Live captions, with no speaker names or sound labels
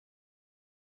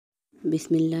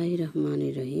বিসমিল্লাহির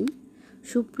রহমানির রহিম।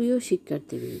 সুপ্রিয়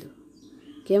শিক্ষার্থীবৃন্দ,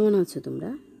 কেমন আছো তোমরা?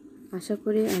 আশা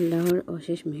করি আল্লাহর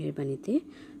অশেষ মেহেরবানিতে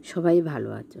সবাই ভালো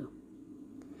আছো।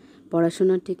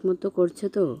 পড়াশোনা ঠিকমতো করছো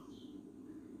তো?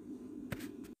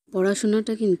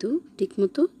 পড়াশোনাটা কিন্তু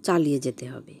ঠিকমতো চালিয়ে যেতে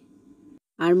হবে।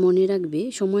 আর মনে রাখবে,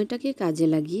 সময়টাকে কাজে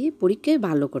লাগিয়ে পরীক্ষায়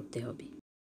ভালো করতে হবে।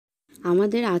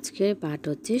 আমাদের আজকের পাঠ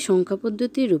হচ্ছে সংখ্যা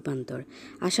পদ্ধতির রূপান্তর।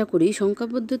 আশা করি সংখ্যা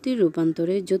পদ্ধতির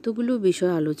রূপান্তরে যতগুলো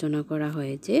বিষয় আলোচনা করা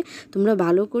হয়েছে তোমরা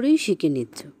ভালো করেই শিখে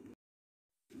নিচ্ছ।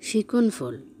 শিখন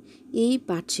ফল। এই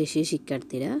পাঠ শেষে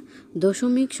শিক্ষার্থীরা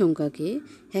দশমিক সংখ্যাকে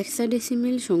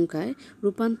হেক্সাডেসিমেল সংখ্যায়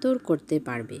রূপান্তর করতে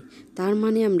পারবে। তার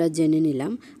মানে আমরা জেনে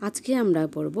নিলাম আজকে আমরা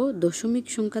পড়ব দশমিক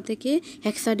সংখ্যা থেকে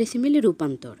হেক্সাডেসিমেলে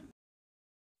রূপান্তর।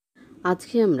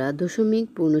 আজকে আমরা দশমিক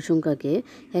পূর্ণ সংখ্যাকে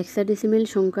হেক্সাডেসিমেল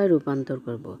সংখ্যায় রূপান্তর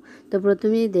করব। তো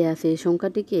প্রথমেই দেয়া আছে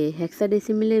সংখ্যাটিকে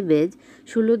হেক্সাডেসিমেলে বেজ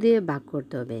 16 দিয়ে ভাগ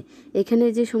করতে হবে। এখানে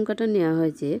যে সংখ্যাটা নেওয়া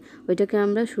হয়েছে ওইটাকে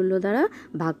আমরা 16 দ্বারা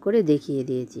ভাগ করে দেখিয়ে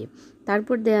দিয়েছি।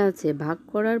 তারপর দেয়া আছে ভাগ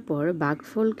করার পর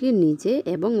ভাগফলকে নিচে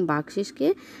এবং ভাগশেষকে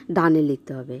ডানে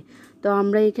লিখতে হবে। তো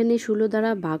আমরা এখানে 16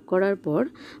 দ্বারা ভাগ করার পর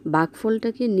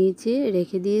ভাগফলটাকে নিচে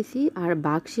রেখে দিয়েছি আর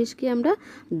ভাগশেষকে আমরা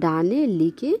ডানে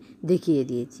লিখে দেখিয়ে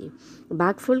দিয়েছি।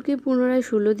 ভাগফলকে পুনরায়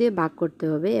 16 দিয়ে ভাগ করতে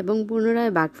হবে এবং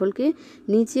পুনরায় ভাগফলকে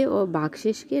নিচে ও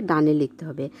ভাগশেষকে ডানে লিখতে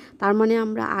হবে। তার মানে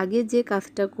আমরা আগে যে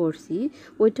কাজটা করছি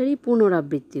ওইটারই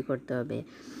পুনরাবৃত্তি করতে হবে।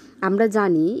 আমরা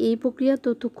জানি এই প্রক্রিয়া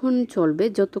ততক্ষণ চলবে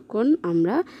যতক্ষণ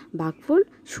আমরা ভাগফল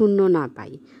 0 না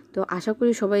পাই। তো আশা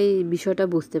করি সবাই বিষয়টা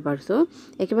বুঝতে পারছো।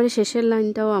 একেবারে শেষের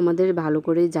লাইনটাও আমাদের ভালো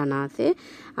করে জানা আছে।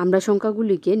 আমরা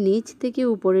সংখ্যাগুলিকে নিচ থেকে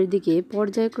উপরের দিকে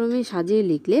পর্যায়ক্রমে সাজিয়ে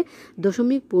লিখলে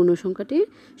দশমিক পূর্ণ সংখ্যাটির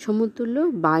সমতুল্য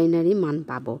বাইনারি মান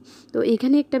পাবো। তো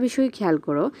এখানে একটা বিষয় খেয়াল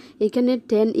করো, এখানে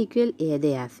 10 = a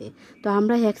দেয়া আছে। তো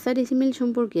আমরা হেক্সাডেসিমেল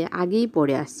সম্পর্কে আগেই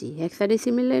পড়ে আসছি।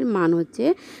 হেক্সাডেসিমেলের মান হচ্ছে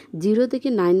 0 থেকে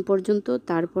 9 পর্যন্ত,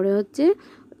 তারপরে হচ্ছে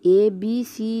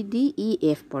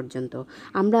ABCDEF পর্যন্ত।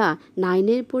 আমরা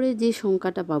 9-এর পরে যে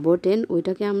সংখ্যাটা পাবো 10,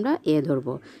 ওইটাকে আমরা A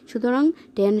ধরবো। সুতরাং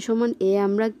 10 = A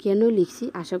আমরা কেন লিখছি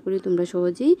আশা করি তোমরা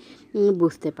সহজেই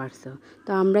বুঝতে পারছো।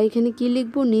 তো আমরা এখানে কি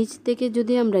লিখব? নিচ থেকে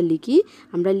যদি আমরা লিখি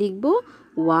আমরা লিখব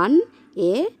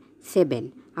 1A7।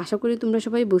 আশা করি তোমরা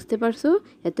সবাই বুঝতে পারছো।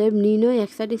 অতএব নির্ণয়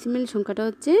হেক্সাডেসিমেল সংখ্যাটা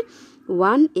হচ্ছে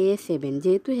 1A7,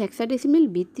 যেহেতু হেক্সাডেসিমেল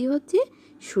ভিত্তি হচ্ছে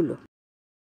 16।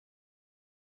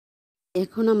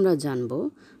 এখন আমরা জানব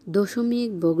দশমিক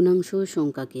ভগ্নাংশ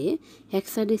সংখ্যাকে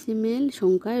হেক্সাডেসিমেল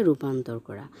সংখ্যায় রূপান্তর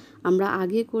করা। আমরা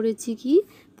আগে করেছি কি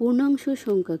পূর্ণাংশ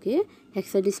সংখ্যাকে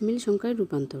হেক্সাডেসিমেল সংখ্যায়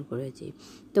রূপান্তর করেছি।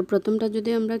 তো প্রথমটা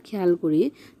যদি আমরা খেয়াল করি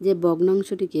যে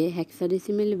ভগ্নাংশটিকে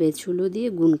হেক্সাডেসিমেল বেজ 16 দিয়ে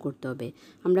গুণ করতে হবে।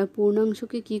 আমরা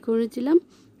পূর্ণাংশকে কি করেছিলাম?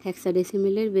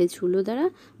 হেক্সাডেসিমেলের বেজ 16 দ্বারা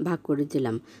ভাগ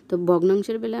করেছিলাম। তো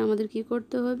ভগ্নাংশের বেলায় আমাদের কি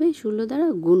করতে হবে? 16 দ্বারা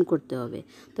গুণ করতে হবে।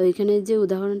 তো এখানে যে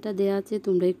উদাহরণটা দেয়া আছে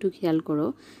তোমরা একটু খেয়াল করো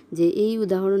যে এই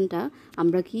উদাহরণটা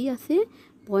আমরা কি আছে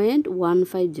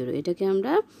 0.150, এটাকে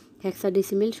আমরা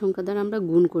হেক্সাডেসিমেল সংখ্যা দ্বারা আমরা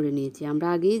গুণ করে নিয়েছি। আমরা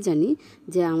আগেই জানি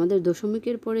যে আমাদের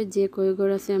দশমিকের পরে যে কয়ঘর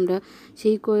আছে আমরা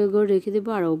সেই কয়ঘর রেখে দেবো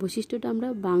আর অবশিষ্টটা আমরা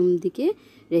বাম দিকে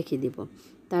রেখে দেব।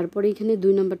 তারপরে এখানে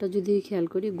 2 নম্বরটা যদি খেয়াল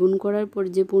করি, গুণ করার পর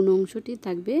যে পূর্ণ অংশটি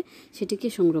থাকবে সেটিকে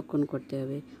সংরক্ষণ করতে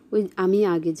হবে। ওই আমি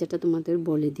আগে যেটা তোমাদের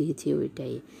বলে দিয়েছি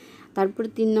ওইটাই। তারপরে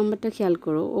 3 নম্বরটা খেয়াল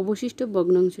করো, অবশিষ্ট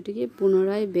ভগ্নাংশটিকে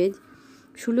পুনরায় বেজ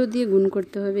 16 দিয়ে গুণ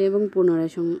করতে হবে এবং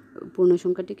পুনরায় পূর্ণ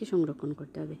সংখ্যাটিকে সংরক্ষণ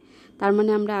করতে হবে। তার মানে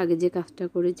আমরা আগে যে কাজটা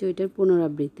করেছি ওইটার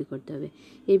পুনরাবৃত্তি করতে হবে।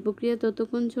 এই প্রক্রিয়া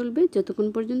ততক্ষণ চলবে যতক্ষণ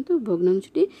পর্যন্ত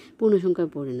ভগ্নাংশটি পূর্ণ সংখ্যায়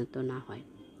পরিণত না হয়।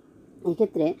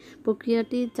 এক্ষেত্রে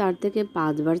প্রক্রিয়াটি 4 থেকে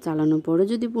 5 বার চালানোর পরে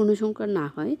যদি পূর্ণ সংখ্যা না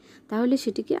হয় তাহলে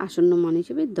সেটিকে আসন্ন মান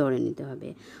হিসেবে ধরে নিতে হবে।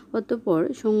 অতঃপর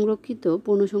সংরক্ষিত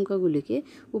পূর্ণ সংখ্যাগুলিকে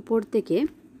উপর থেকে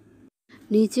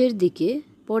নিচের দিকে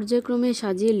পর্যায়ক্রমে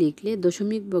সাজিয়ে লিখলে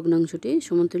দশমিক ভগ্নাংশটি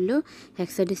সমতুল্য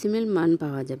হেক্সাডেসিমেল মান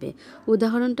পাওয়া যাবে।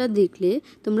 উদাহরণটা দেখলে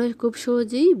তোমরা খুব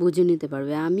সহজেই বুঝে নিতে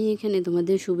পারবে। আমি এখানে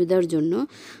তোমাদের সুবিধার জন্য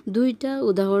 2টা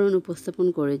উদাহরণ উপস্থাপন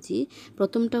করেছি।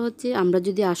 প্রথমটা হচ্ছে আমরা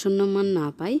যদি আসন্ন মান না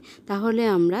পাই তাহলে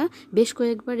আমরা বেশ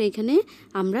কয়েকবার এখানে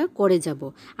আমরা করে যাব,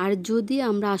 আর যদি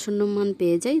আমরা আসন্ন মান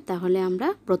পেয়ে যাই তাহলে আমরা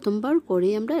প্রথমবার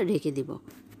করেই আমরা রেখে দিব।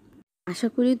 আশা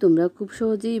করি তোমরা খুব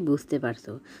সহজেই বুঝতে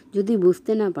পারছো। যদি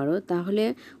বুঝতে না পারো তাহলে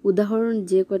উদাহরণ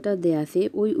যে কটা দেয়া আছে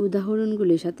ওই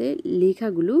উদাহরণগুলির সাথে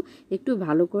লেখাগুলো একটু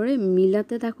ভালো করে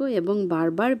মিলাতে থাকো এবং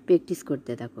বারবার প্র্যাকটিস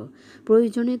করতে থাকো।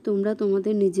 প্রয়োজনে তোমরা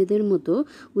তোমাদের নিজেদের মতো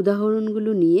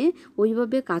উদাহরণগুলো নিয়ে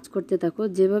ওইভাবে কাজ করতে থাকো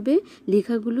যেভাবে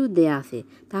লেখাগুলো দেয়া আছে।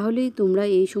 তাহলেই তোমরা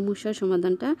এই সমস্যার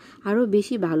সমাধানটা আরও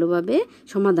বেশি ভালোভাবে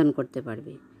সমাধান করতে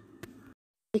পারবে।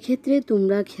 এক্ষেত্রে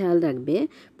তোমরা খেয়াল রাখবে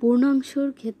পূর্ণাংশর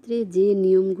ক্ষেত্রে যে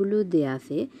নিয়মগুলো দেয়া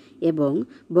আছে এবং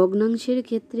ভগ্নাংশের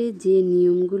ক্ষেত্রে যে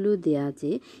নিয়মগুলো দেয়া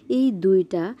আছে এই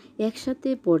দুইটা একসাথে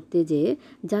পড়তে যেয়ে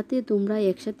যাতে তোমরা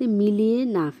একসাথে মিলিয়ে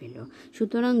না ফেলো।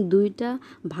 সুতরাং দুইটা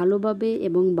ভালোভাবে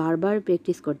এবং বারবার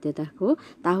প্র্যাকটিস করতে থাকো,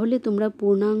 তাহলে তোমরা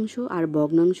পূর্ণাংশ আর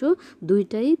ভগ্নাংশ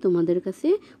দুইটাই তোমাদের কাছে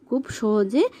খুব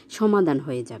সহজে সমাধান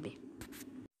হয়ে যাবে।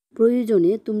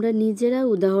 প্রয়োজনে তোমরা নিজেরা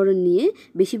উদাহরণ নিয়ে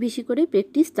বেশি বেশি করে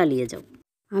প্র্যাকটিস চালিয়ে যাও।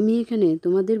 আমি এখানে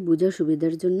তোমাদের বোঝার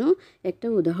সুবিধার জন্য একটা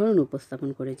উদাহরণ উপস্থাপন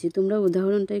করেছি। তোমরা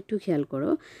উদাহরণটা একটু খেয়াল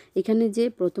করো। এখানে যে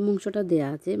প্রথম অংশটা দেয়া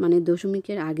আছে, মানে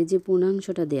দশমিকের আগে যে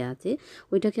পূর্ণাংশটা দেয়া আছে,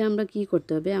 ওইটাকে আমরা কি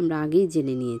করতে হবে আমরা আগেই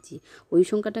জেনে নিয়েছি। ওই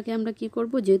সংখ্যাটাকে আমরা কি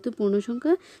করব, যেহেতু পূর্ণ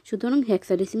সংখ্যা সুতরাং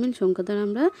হেক্সাডেসিমেল সংখ্যা দ্বারা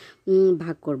আমরা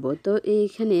ভাগ করব। তো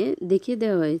এইখানে দেখিয়ে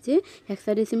দেওয়া হয়েছে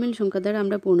হেক্সাডেসিমেল সংখ্যা দ্বারা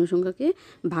আমরা পূর্ণ সংখ্যাকে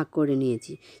ভাগ করে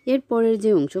নিয়েছি। এর পরের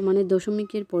যে অংশ, মানে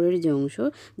দশমিকের পরের যে অংশ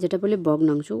যেটা বলে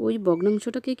ভগ্নাংশ, ওই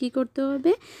ভগ্নাংশটাকে কি করতে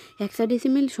হবে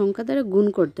হেক্সাডেসিমেল সংখ্যা দ্বারা গুণ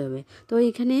করতে হবে। তো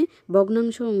এখানে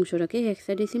ভগ্নাংশ অংশটাকে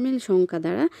হেক্সাডেসিমেল সংখ্যা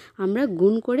দ্বারা আমরা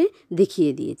গুণ করে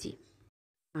দেখিয়ে দিয়েছি।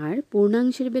 আর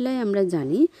পূর্ণাংশের বেলায় আমরা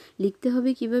জানি লিখতে হবে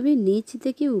কিভাবে, নিচ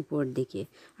থেকে উপর দিকে,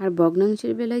 আর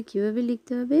ভগ্নাংশের বেলায় কিভাবে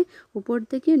লিখতে হবে, উপর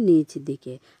থেকে নিচ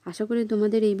দিকে। আশা করি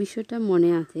তোমাদের এই বিষয়টা মনে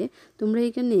আছে। তোমরা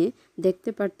এখানে দেখতে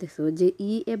পারতেছো যে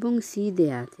ই এবং সি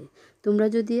দেয়া আছে। তোমরা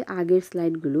যদি আগের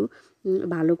স্লাইডগুলো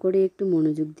ভালো করে একটু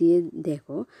মনোযোগ দিয়ে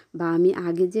দেখো, বা আমি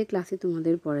আগে যে ক্লাসে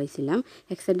তোমাদের পড়াইছিলাম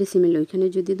হেক্সাডেসিমেল, ওইখানে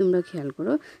যদি তোমরা খেয়াল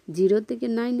করো 0 থেকে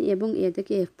 9 এবং এ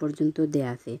থেকে এফ পর্যন্ত দেয়া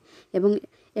আছে। এবং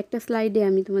একটা স্লাইডে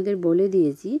আমি তোমাদের বলে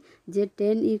দিয়েছি যে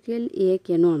 10 ইকুয়াল এ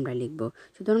কেন আমরা লিখব।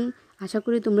 সুতরাং আশা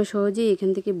করি তোমরা সহজেই এখান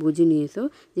থেকে বুঝে নিয়েছো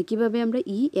যে কিভাবে আমরা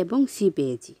ই এবং সি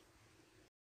পেয়েছি।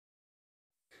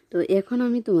 তো এখন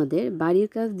আমি তোমাদের বাড়ির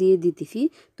কাজ দিয়ে দিতেছি,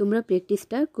 তোমরা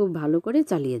প্র্যাকটিসটা খুব ভালো করে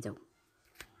চালিয়ে যাও।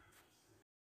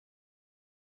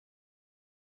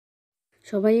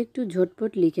 সবাই একটু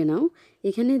ঝটপট লিখে নাও।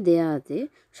 এখানে দেয়া আছে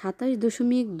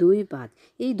 27.25।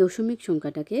 এই দশমিক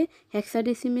সংখ্যাটাকে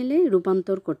হেক্সাডেসিমেলে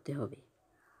রূপান্তর করতে হবে।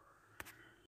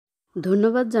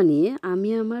 ধন্যবাদ জানিয়ে আমি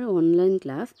আমার অনলাইন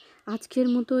ক্লাস আজকের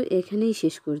মতো এখানেই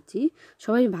শেষ করছি।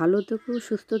 সবাই ভালো থেকো,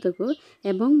 সুস্থ থেকো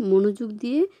এবং মনোযোগ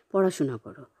দিয়ে পড়াশোনা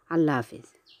করো। আল্লাহ হাফেজ।